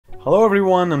Hello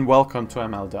everyone and welcome to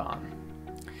MLDawn.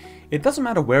 It doesn't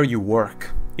matter where you work,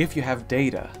 if you have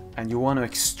data and you want to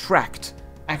extract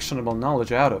actionable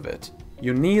knowledge out of it,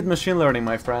 you need machine learning,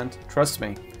 my friend. Trust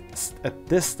me, at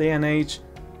this day and age,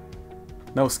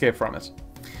 no escape from it.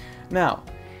 Now,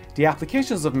 the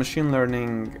applications of machine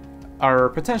learning are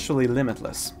potentially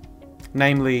limitless.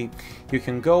 Namely, you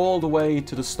can go all the way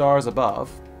to the stars above,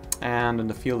 and in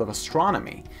the field of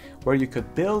astronomy, where you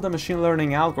could build a machine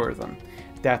learning algorithm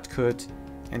that could,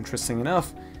 interesting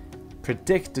enough,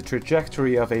 predict the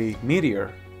trajectory of a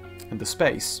meteor in the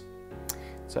space.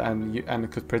 So, and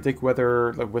it could predict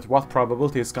whether, with what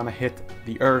probability it's going to hit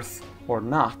the Earth or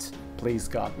not. Please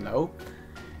God, no.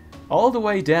 All the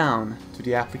way down to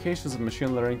the applications of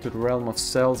machine learning to the realm of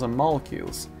cells and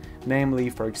molecules.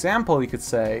 Namely, for example, you could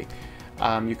say,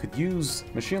 you could use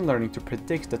machine learning to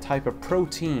predict the type of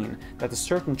protein that a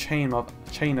certain chain of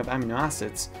amino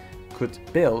acids could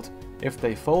build if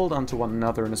they fold onto one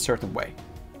another in a certain way.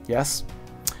 Yes?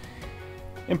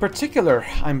 In particular,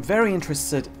 I'm very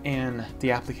interested in the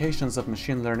applications of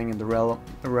machine learning in the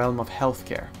realm of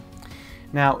healthcare.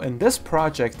 Now, in this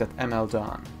project at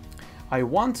MLDawn, I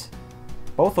want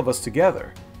both of us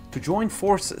together to join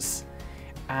forces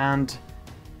and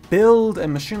build a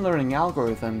machine learning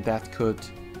algorithm that could,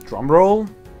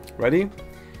 drumroll, ready?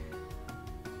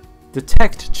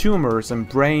 Detect tumors in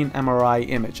brain MRI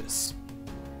images.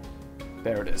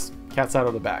 There it is, cat's out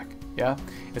of the bag, yeah?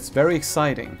 It's very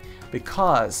exciting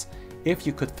because if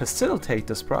you could facilitate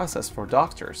this process for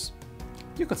doctors,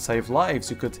 you could save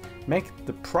lives, you could make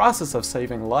the process of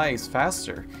saving lives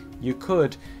faster. You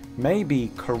could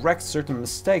maybe correct certain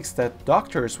mistakes that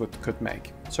doctors could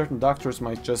make. Certain doctors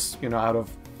might just, out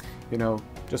of,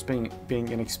 just being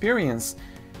inexperienced,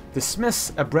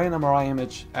 dismiss a brain MRI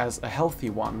image as a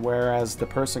healthy one, whereas the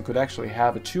person could actually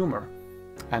have a tumor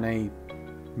and a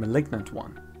malignant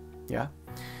one. Yeah,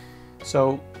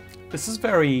 so this is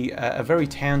a very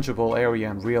tangible area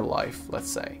in real life,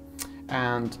 let's say,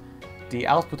 and the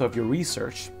output of your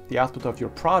research, the output of your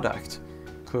product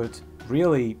could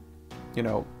really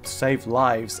save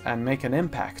lives and make an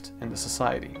impact in the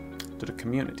society, to the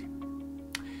community.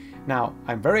 Now,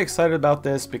 I'm very excited about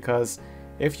this because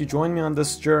if you join me on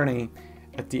this journey,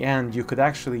 at the end you could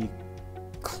actually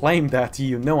claim that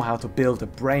you know how to build a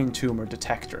brain tumor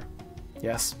detector.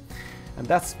 Yes, and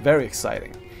that's very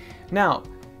exciting. Now,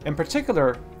 in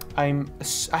particular, I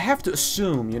have to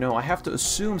assume, I have to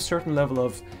assume certain level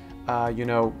of,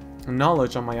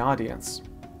 knowledge on my audience.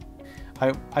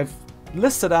 I've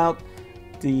listed out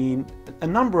a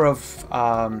number of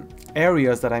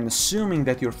areas that I'm assuming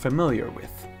that you're familiar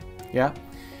with. Yeah.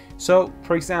 So,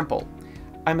 for example,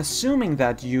 I'm assuming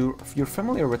that you're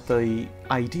familiar with the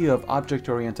idea of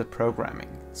object-oriented programming.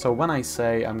 So when I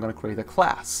say I'm going to create a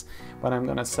class, when I'm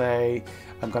going to say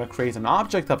I'm going to create an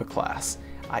object of a class,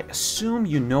 I assume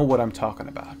you know what I'm talking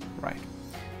about, right?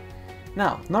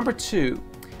 Now, number two,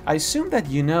 I assume that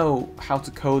you know how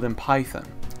to code in Python,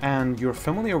 and you're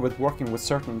familiar with working with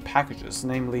certain packages,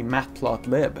 namely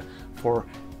matplotlib for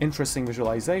interesting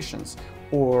visualizations,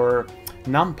 or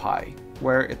NumPy,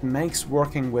 where it makes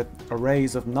working with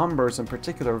arrays of numbers in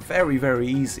particular very, very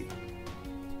easy.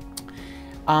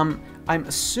 I'm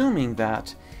assuming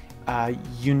that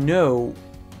you know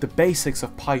the basics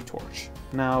of Pytorch.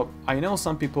 Now, I know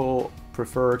some people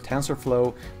prefer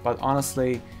TensorFlow, but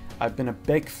honestly, I've been a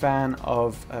big fan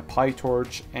of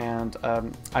Pytorch, and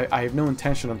I have no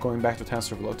intention of going back to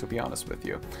TensorFlow, to be honest with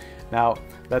you. Now,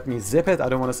 let me zip it. I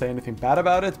don't want to say anything bad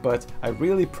about it, but I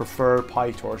really prefer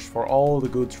Pytorch for all the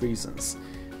good reasons.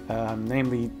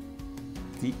 Namely,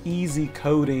 the easy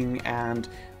coding and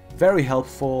very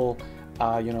helpful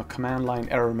command line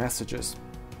error messages,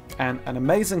 and an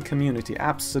amazing community,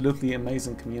 absolutely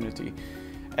amazing community.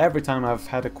 Every time I've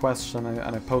had a question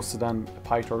and I posted on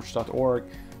pytorch.org,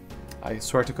 I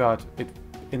swear to God,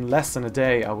 in less than a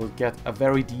day I will get a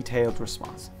very detailed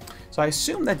response. So I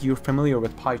assume that you're familiar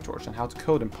with Pytorch and how to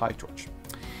code in Pytorch.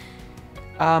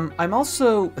 I'm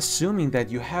also assuming that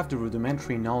you have the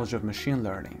rudimentary knowledge of machine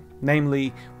learning.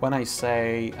 Namely, when I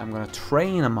say I'm going to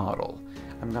train a model,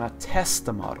 I'm going to test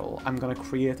the model, I'm going to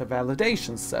create a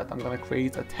validation set, I'm going to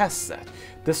create a test set.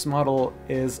 This model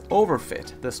is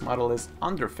overfit, this model is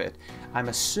underfit. I'm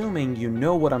assuming you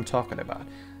know what I'm talking about.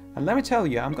 And let me tell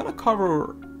you, I'm going to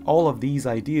cover all of these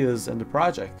ideas in the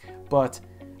project, but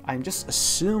I'm just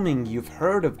assuming you've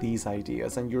heard of these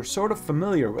ideas and you're sort of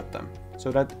familiar with them, so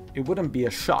that it wouldn't be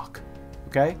a shock,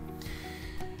 okay?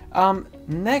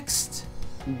 Next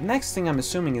thing I'm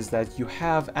assuming is that you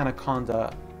have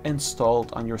Anaconda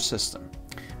installed on your system,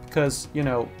 because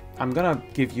I'm gonna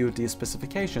give you the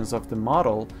specifications of the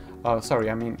model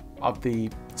of the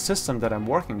system that I'm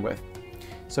working with,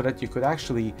 so that you could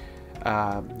actually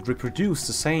reproduce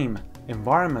the same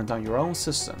environment on your own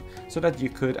system, so that you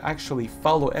could actually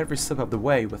follow every step of the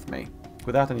way with me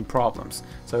without any problems.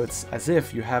 So it's as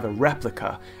if you have a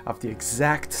replica of the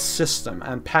exact system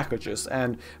and packages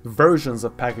and versions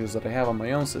of packages that I have on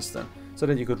my own system, so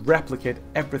that you could replicate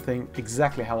everything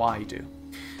exactly how I do.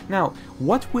 Now,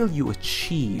 what will you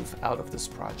achieve out of this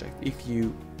project if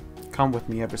you come with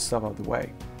me every step of the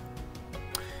way?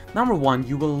 Number one,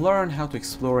 you will learn how to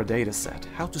explore a data set,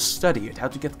 how to study it, how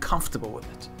to get comfortable with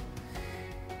it.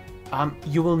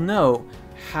 You will know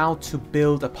how to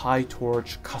build a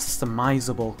Pytorch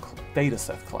customizable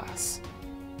dataset class.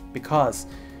 Because,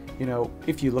 you know,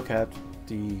 if you look at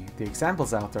the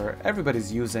examples out there,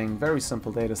 everybody's using very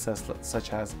simple datasets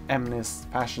such as MNIST,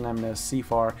 Fashion MNIST,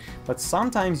 CFAR, but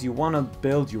sometimes you want to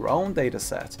build your own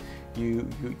dataset. You're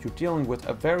dealing with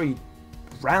a very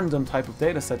random type of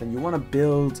dataset, and you want to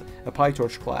build a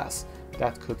Pytorch class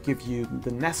that could give you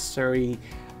the necessary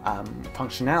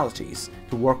functionalities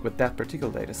to work with that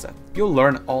particular dataset. You'll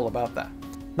learn all about that.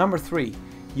 Number three,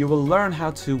 you will learn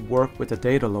how to work with a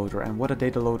data loader and what a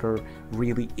data loader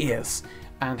really is,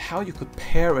 and how you could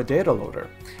pair a data loader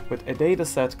with a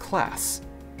dataset class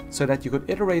so that you could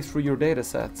iterate through your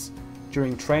datasets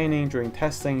during training, during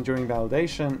testing, during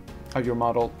validation of your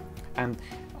model. And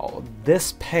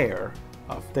this pair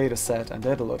of dataset and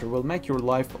data loader will make your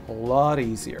life a lot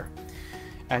easier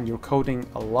and your coding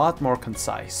a lot more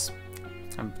concise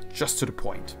and just to the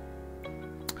point.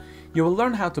 You will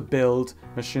learn how to build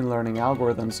machine learning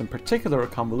algorithms, in particular a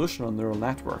convolutional neural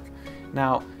network.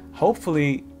 Now,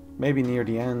 hopefully, maybe near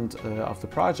the end of the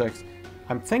project,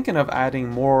 I'm thinking of adding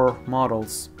more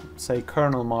models, say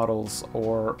kernel models,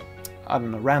 or I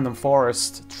don't know, random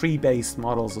forest, tree-based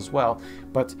models as well.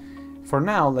 But for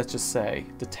now, let's just say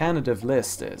the tentative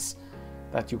list is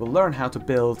that you will learn how to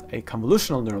build a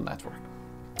convolutional neural network.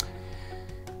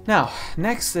 Now,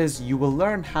 next is you will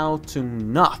learn how to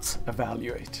not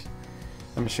evaluate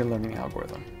a machine learning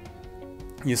algorithm.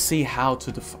 You see how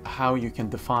you can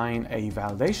define a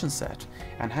validation set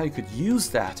and how you could use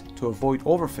that to avoid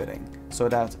overfitting, so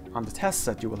that on the test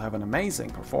set you will have an amazing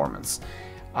performance.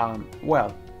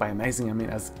 Well, by amazing I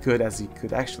mean as good as you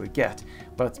could actually get,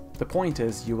 but the point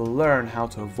is you will learn how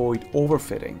to avoid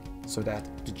overfitting so that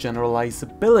the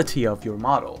generalizability of your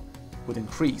model would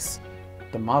increase.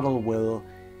 The model will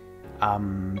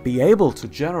be able to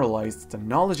generalize the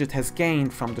knowledge it has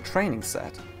gained from the training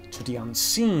set to the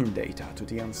unseen data, to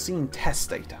the unseen test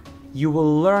data. You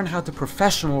will learn how to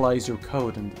professionalize your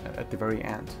code at the very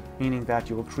end, meaning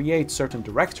that you will create certain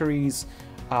directories.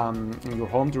 In your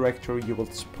home directory, you will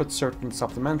put certain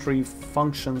supplementary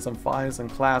functions and files and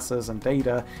classes and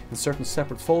data in certain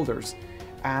separate folders,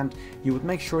 and you would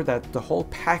make sure that the whole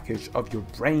package of your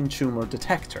brain tumor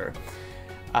detector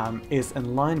is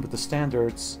in line with the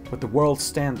standards, with the world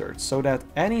standards, so that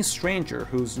any stranger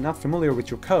who's not familiar with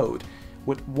your code,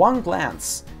 with one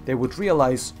glance, they would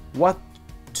realize what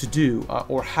to do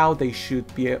or how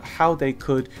they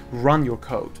could run your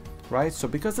code, right? So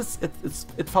because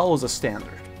it follows a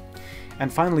standard.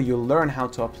 And finally, you'll learn how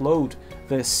to upload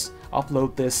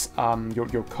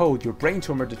your code, your brain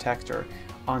tumor detector,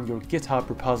 on your GitHub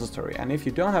repository. And if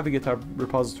you don't have a GitHub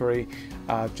repository,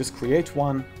 just create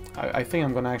one. I think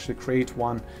I'm going to actually create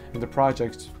one in the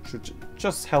project to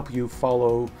just help you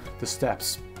follow the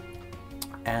steps.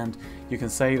 And you can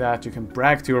say that, you can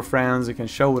brag to your friends, you can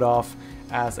show it off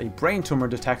as a brain tumor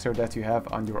detector that you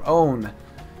have on your own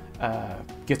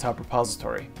GitHub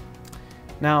repository.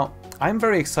 Now, I'm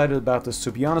very excited about this,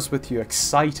 to be honest with you.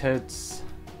 Excited,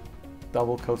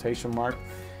 double quotation mark,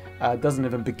 doesn't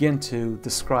even begin to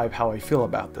describe how I feel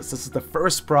about this. This is the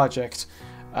first project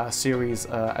series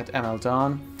at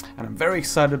MLDawn, and I'm very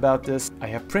excited about this. I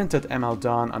have printed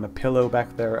MLDawn on a pillow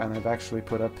back there, and I've actually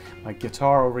put up my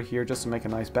guitar over here just to make a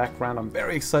nice background. I'm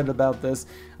very excited about this.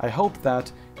 I hope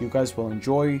that you guys will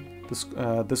enjoy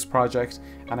this project,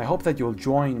 and I hope that you'll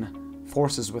join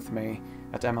forces with me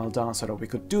at MLDawn so that we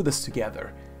could do this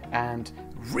together and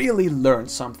really learn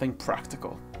something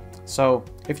practical. So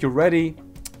if you're ready,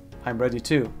 I'm ready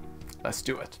too. Let's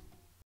do it.